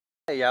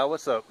Hey y'all,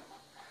 what's up?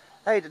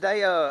 Hey,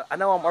 today I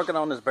know I'm working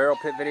on this barrel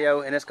pit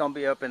video and it's gonna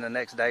be up in the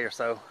next day or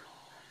so.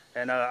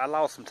 And I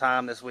lost some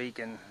time this week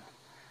and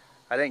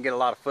I didn't get a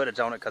lot of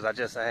footage on it because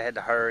I had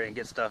to hurry and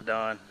get stuff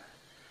done.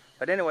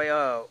 But anyway,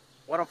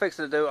 what I'm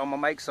fixing to do, I'm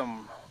gonna make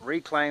some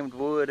reclaimed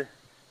wood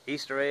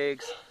Easter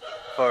eggs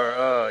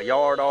for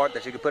yard art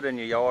that you can put in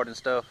your yard and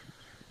stuff.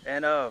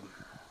 And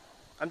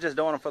I'm just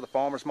doing them for the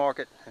farmers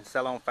market and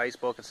sell on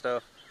Facebook and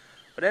stuff.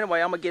 But anyway,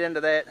 I'm gonna get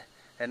into that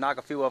and knock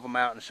a few of them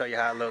out and show you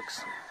how it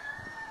looks.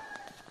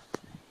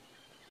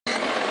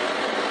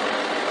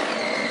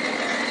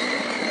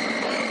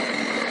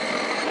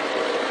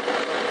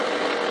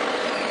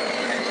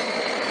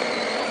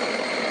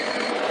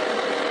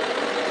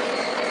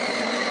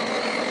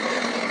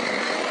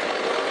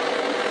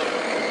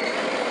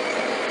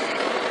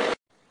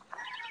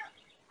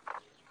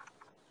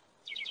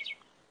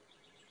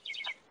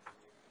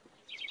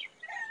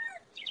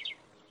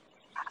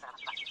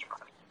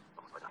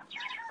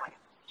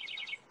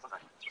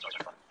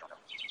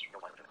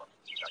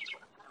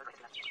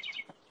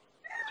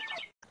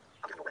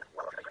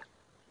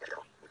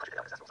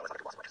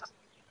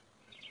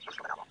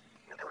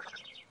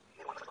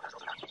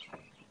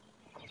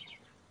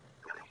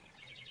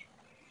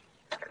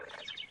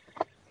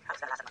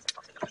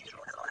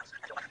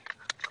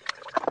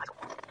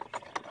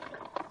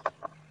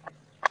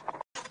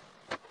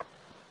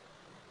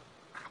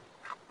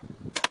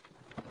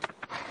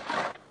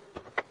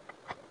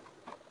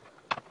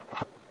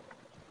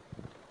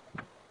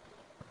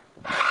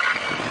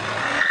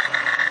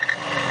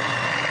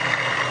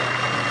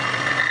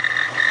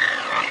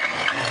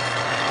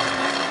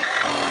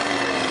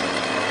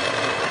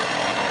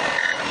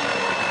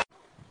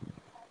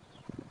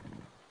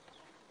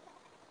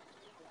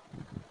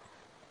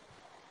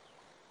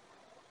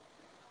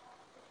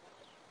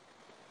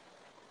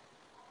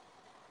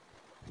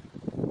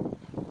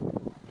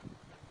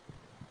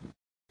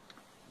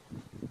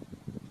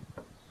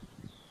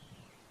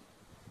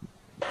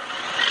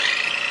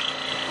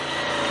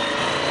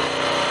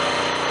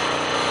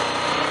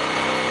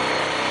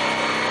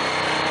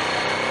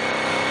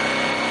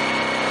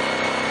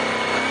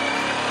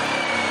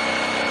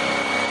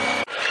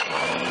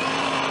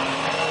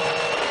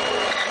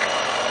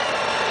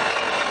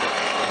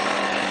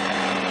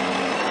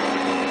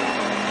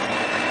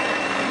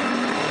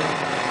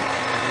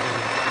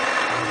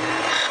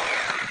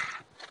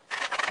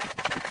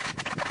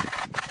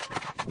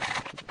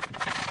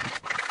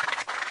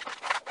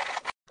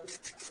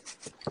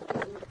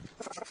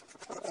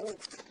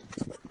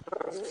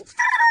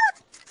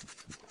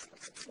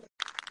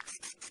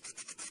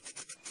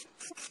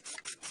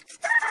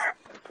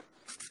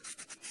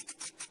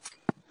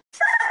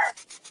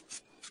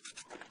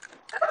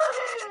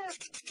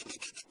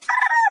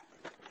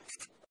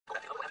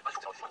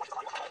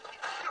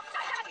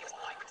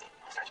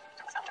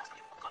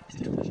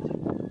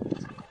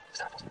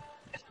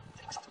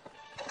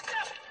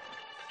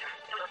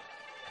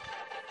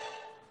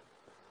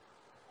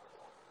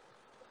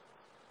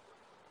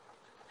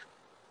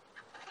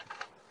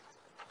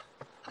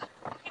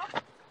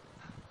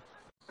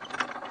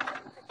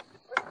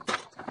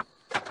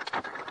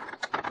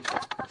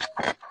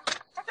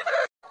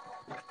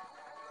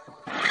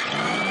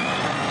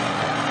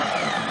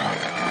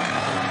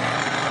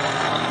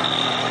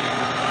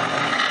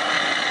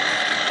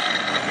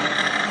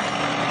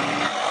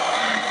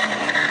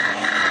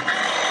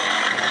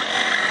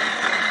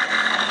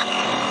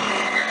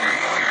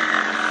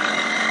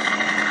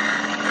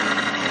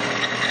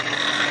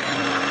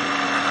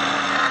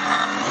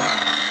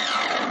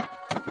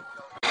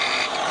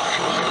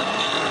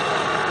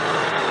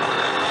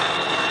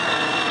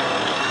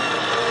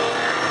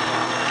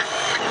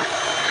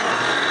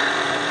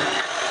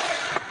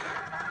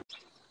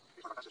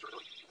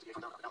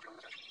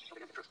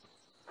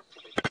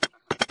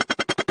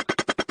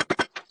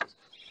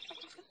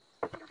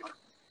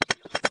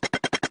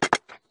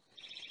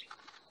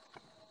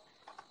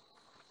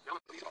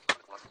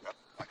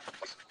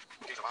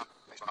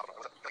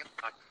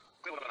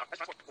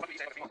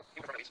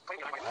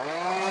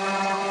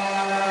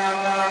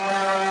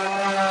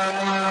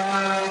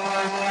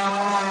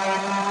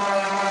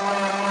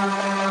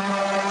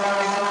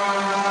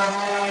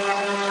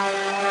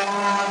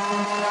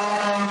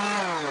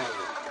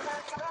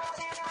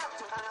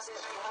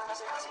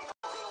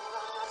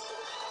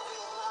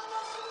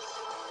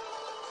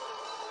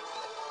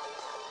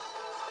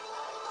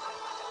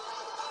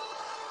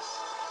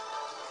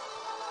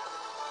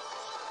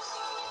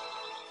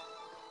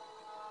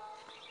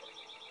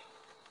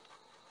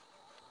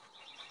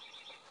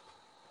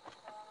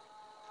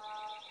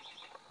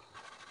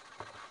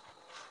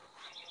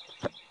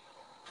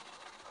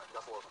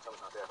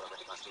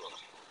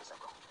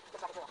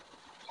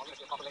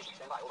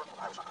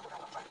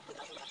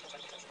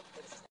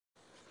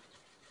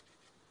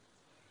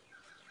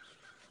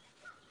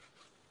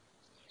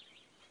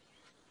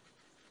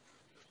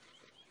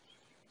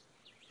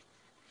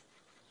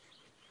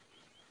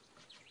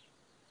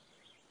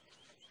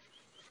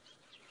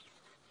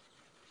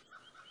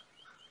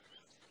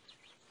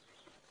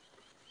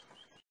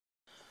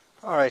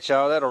 Alright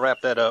y'all, that'll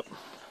wrap that up.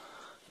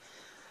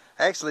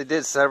 I actually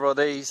did several of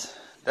these.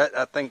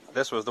 I think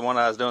this was the one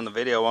I was doing the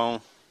video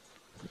on.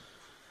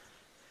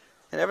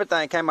 And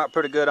everything came out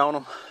pretty good on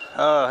them.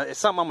 It's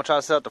something I'm going to try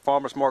to sell at the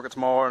farmers market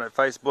tomorrow and at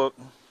Facebook.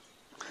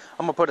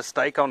 I'm going to put a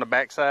stake on the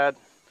backside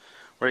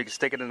where you can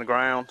stick it in the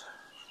ground.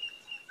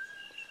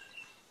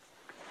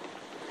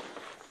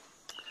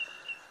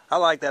 I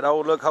like that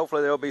old look.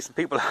 Hopefully there'll be some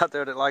people out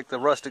there that like the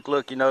rustic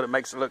look, you know, that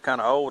makes it look kind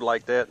of old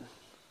like that.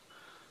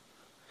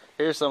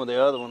 Here's some of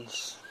the other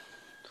ones.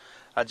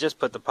 I just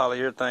put the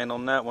polyurethane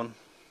on that one.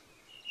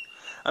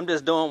 I'm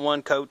just doing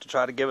one coat to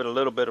try to give it a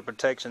little bit of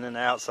protection in the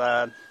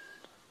outside.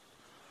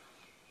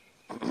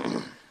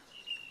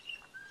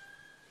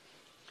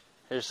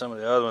 Here's some of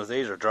the other ones.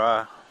 These are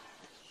dry.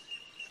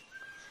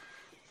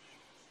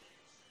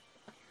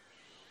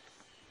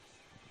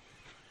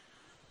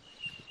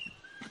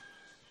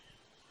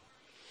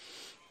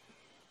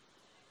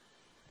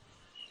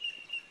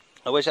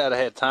 I wish I'd have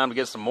had time to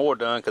get some more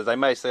done, because they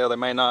may sell, they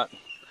may not.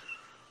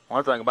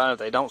 One thing about it, if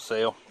they don't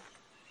sell,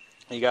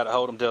 you got to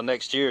hold them till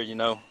next year, you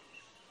know.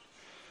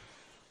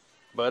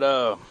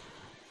 But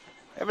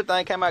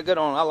everything came out good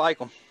on them. I like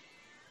them.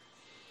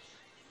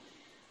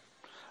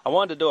 I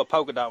wanted to do a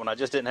polka dot one, I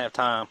just didn't have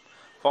time.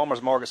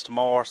 Farmers market's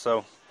tomorrow,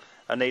 so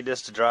I need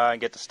this to dry and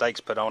get the stakes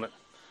put on it,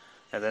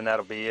 and then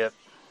that'll be it.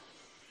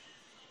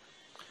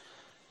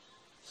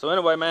 So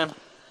anyway, man,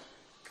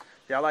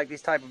 if y'all like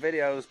these type of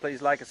videos,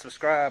 please like and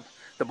subscribe.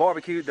 The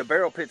barbecue, the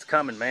barrel pit's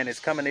coming, man. It's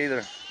coming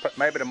either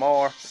maybe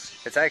tomorrow.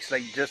 It's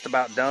actually just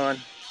about done.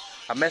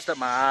 I messed up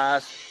my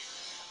eyes.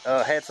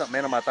 Had something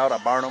in them. I thought I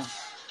burned them,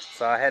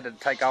 so I had to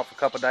take off a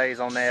couple days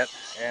on that,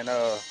 and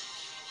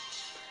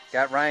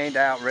got rained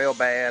out real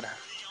bad,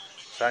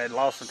 so I had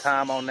lost some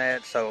time on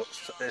that. So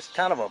it's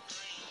kind of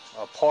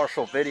a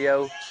partial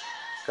video,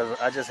 because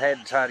I just had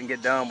to try to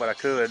get done what I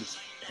could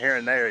here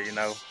and there, you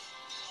know.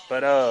 But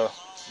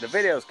the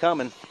video's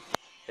coming.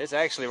 It's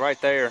actually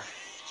right there.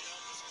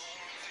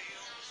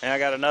 And I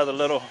got another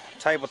little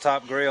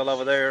tabletop grill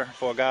over there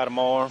for a guy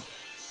tomorrow.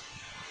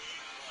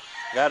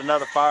 Got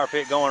another fire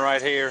pit going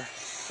right here.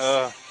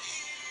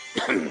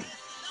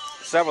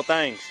 Several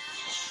things.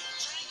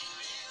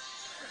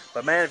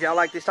 But man, if y'all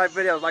like these type of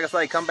videos, like I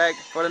say, come back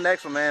for the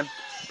next one, man.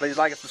 Please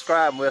like and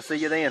subscribe, and we'll see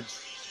you then.